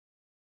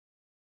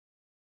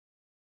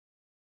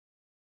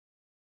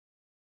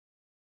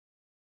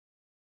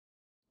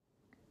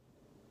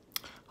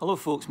Hello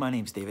folks, my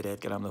name's David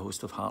Edgar. I'm the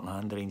host of Heart and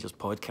Hand, the Rangers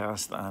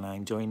podcast, and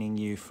I'm joining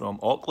you from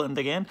Auckland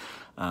again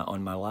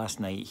on my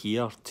last night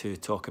here to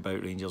talk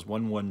about Rangers'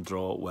 1-1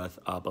 draw with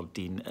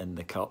Aberdeen in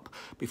the Cup.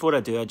 Before I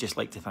do, I'd just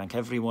like to thank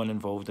everyone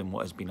involved in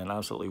what has been an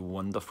absolutely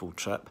wonderful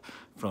trip,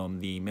 from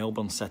the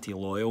Melbourne City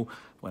Loyal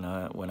when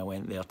I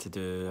went there to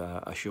do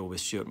a show with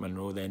Stuart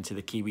Monroe, then to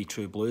the Kiwi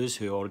True Blues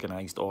who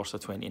organised ORSA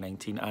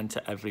 2019, and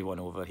to everyone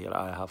over here.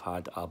 I have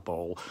had a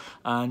ball.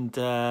 And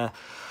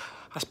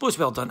I suppose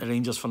well done to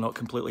Rangers for not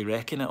completely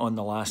wrecking it on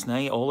the last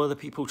night. All of the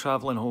people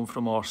travelling home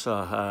from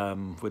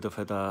ORSA would have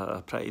had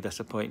a pretty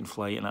disappointing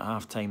flight, and at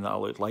half-time that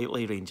looked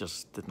likely.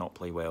 Rangers did not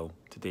play well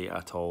today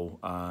at all,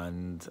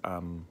 and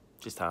I'm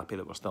just happy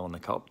that we're still in the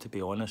Cup, to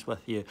be honest with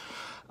you.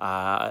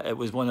 It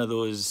was one of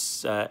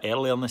those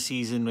earlier in the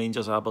season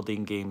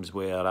Rangers-Aberdeen games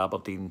where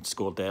Aberdeen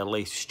scored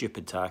early,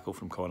 stupid tackle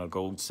from Connor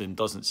Goldson,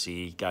 doesn't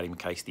see Gary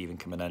Mackay-Steven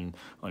coming in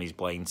on his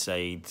blind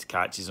side,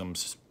 catches him,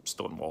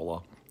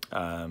 Stonewaller.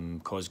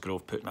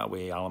 Cosgrove putting it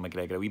away, Alan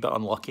McGregor a wee bit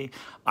unlucky,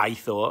 I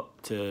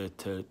thought, to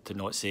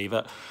not save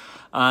it.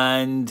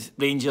 And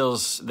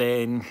Rangers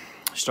then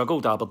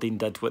struggled. Aberdeen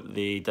did what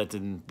they did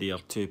in their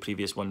two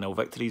previous 1-0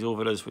 victories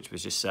over us, which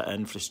was just sit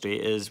in,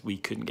 frustrate us. We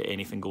couldn't get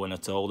anything going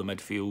at all. The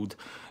midfield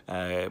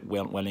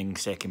weren't winning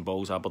second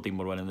balls. Aberdeen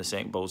were winning the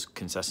second balls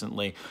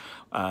consistently.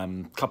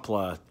 Couple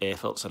of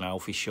efforts, an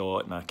Alfie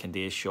shot and a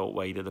Candace shot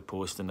wide of the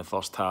post in the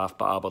first half,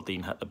 but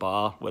Aberdeen hit the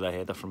bar with a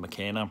header from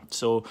McKenna.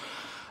 So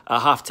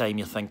at half-time,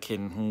 you're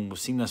thinking, we've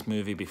seen this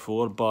movie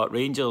before, but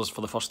Rangers, for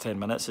the first 10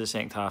 minutes of the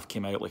second half,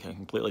 came out like a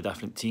completely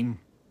different team,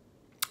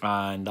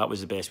 and that was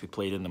the best we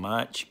played in the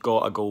match.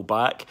 Got a goal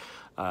back.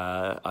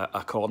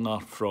 A corner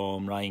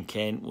from Ryan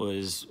Kent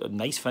was a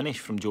nice finish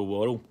from Joe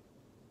Worrell,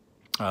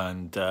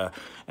 and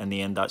in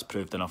the end that's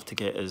proved enough to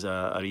get us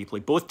a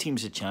replay. Both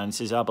teams had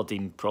chances.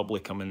 Aberdeen probably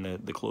coming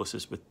the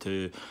closest with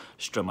two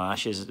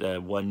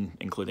stramashes, one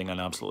including an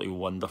absolutely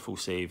wonderful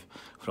save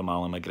from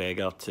Alan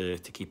McGregor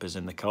to keep us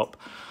in the Cup.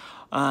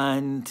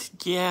 And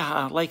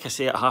yeah, like I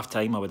say, at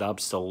half-time I would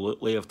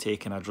absolutely have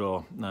taken a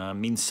draw.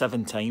 Means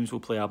 7 times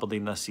we'll play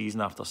Aberdeen this season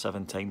after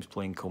 7 times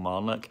playing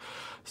Kilmarnock.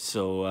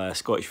 So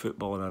Scottish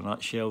football in a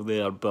nutshell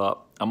there. But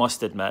I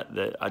must admit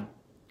that I'm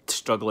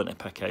struggling to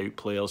pick out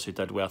players who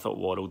did well. I thought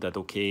Worrell did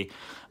okay.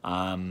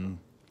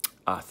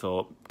 I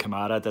thought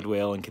Kamara did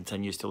well and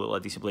continues to look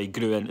like decent play. He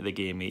grew into the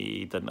game.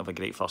 He didn't have a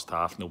great first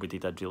half. Nobody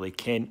did really.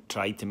 Kent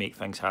tried to make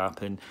things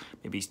happen.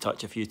 Maybe he's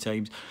touched a few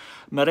times.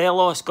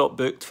 Morelos got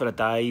booked for a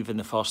dive in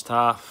the first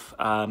half.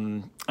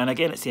 And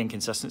again, it's the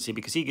inconsistency,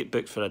 because he got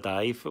booked for a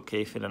dive.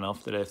 Okay, fair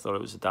enough. The ref thought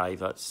it was a dive.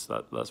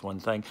 That's one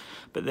thing.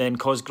 But then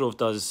Cosgrove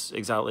does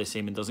exactly the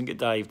same and doesn't get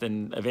dived.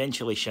 And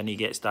eventually Shinnie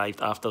gets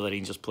dived after the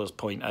Rangers players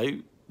point out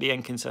the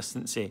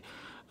inconsistency.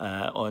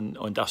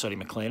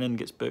 McLennan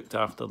gets booked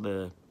after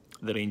the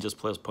Rangers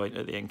players point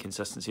out the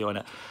inconsistency on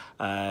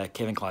it.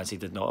 Kevin Clancy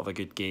did not have a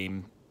good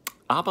game.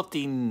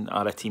 Aberdeen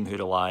are a team who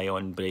rely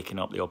on breaking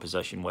up the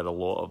opposition with a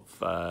lot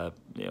of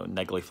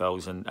niggly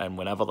fouls, and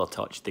whenever they're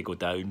touched they go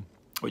down,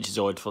 which is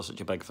odd for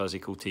such a big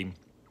physical team.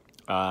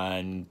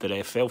 And the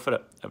ref fell for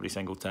it every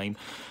single time.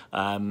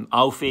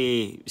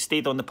 Alfie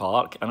stayed on the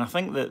park, and I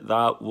think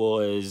that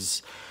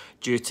was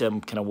due to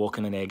him kind of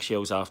walking on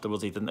eggshells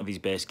afterwards. He didn't have his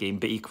best game,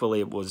 but equally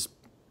it was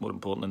more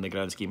important in the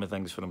grand scheme of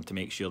things for him to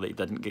make sure that he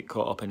didn't get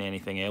caught up in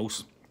anything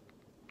else.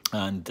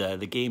 And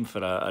the game for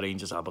a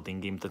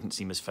Rangers-Aberdeen game didn't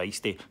seem as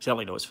feisty.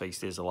 Certainly not as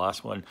feisty as the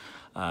last one.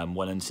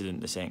 One incident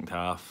in the second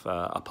half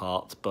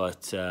apart.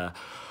 But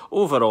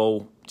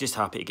overall, just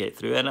happy to get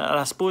through. And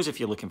I suppose if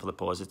you're looking for the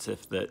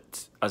positive,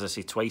 that, as I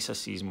say, twice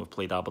this season we've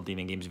played Aberdeen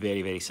in games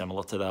very, very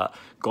similar to that.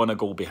 Gone a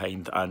goal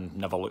behind and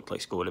never looked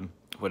like scoring.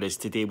 Whereas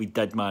today we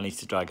did manage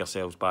to drag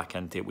ourselves back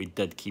into it. We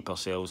did keep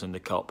ourselves in the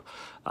Cup.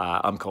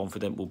 I'm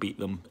confident we'll beat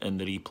them in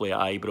the replay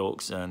at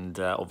Ibrox, and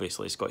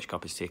obviously the Scottish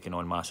Cup has taken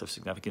on massive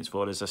significance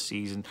for us this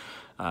season.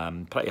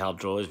 Pretty hard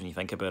draws when you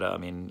think about it. I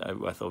mean, out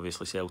with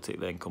obviously Celtic,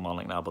 then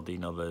Kilmarnock and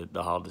Aberdeen are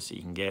the hardest that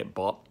you can get,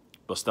 but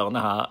we're still in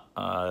the hat.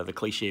 The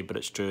cliche, but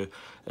it's true.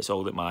 It's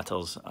all that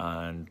matters,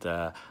 and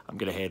I'm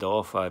going to head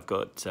off. I've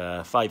got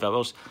 5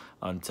 hours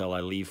until I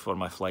leave for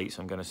my flight,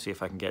 so I'm going to see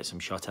if I can get some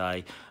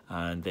shut-eye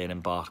and then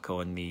embark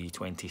on the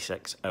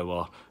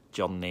 26-hour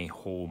journey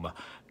home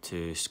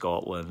to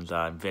Scotland.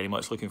 I'm very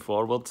much looking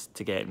forward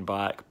to getting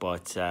back,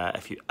 but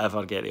if you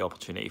ever get the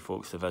opportunity,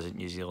 folks, to visit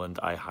New Zealand,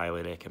 I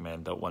highly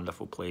recommend it.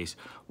 Wonderful place,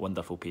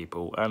 wonderful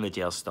people, and the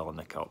Gers still in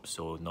the Cup,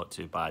 so not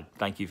too bad.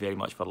 Thank you very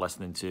much for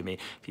listening to me.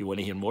 If you want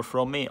to hear more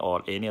from me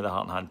or any of the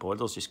Heart and Hand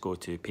podders, just go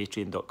to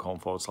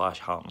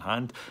patreon.com/Heart and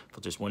Hand.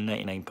 For just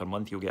 $1.99 per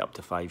month, you'll get up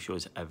to 5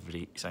 shows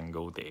every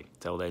single day.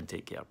 Till then,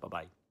 take care.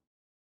 Bye-bye.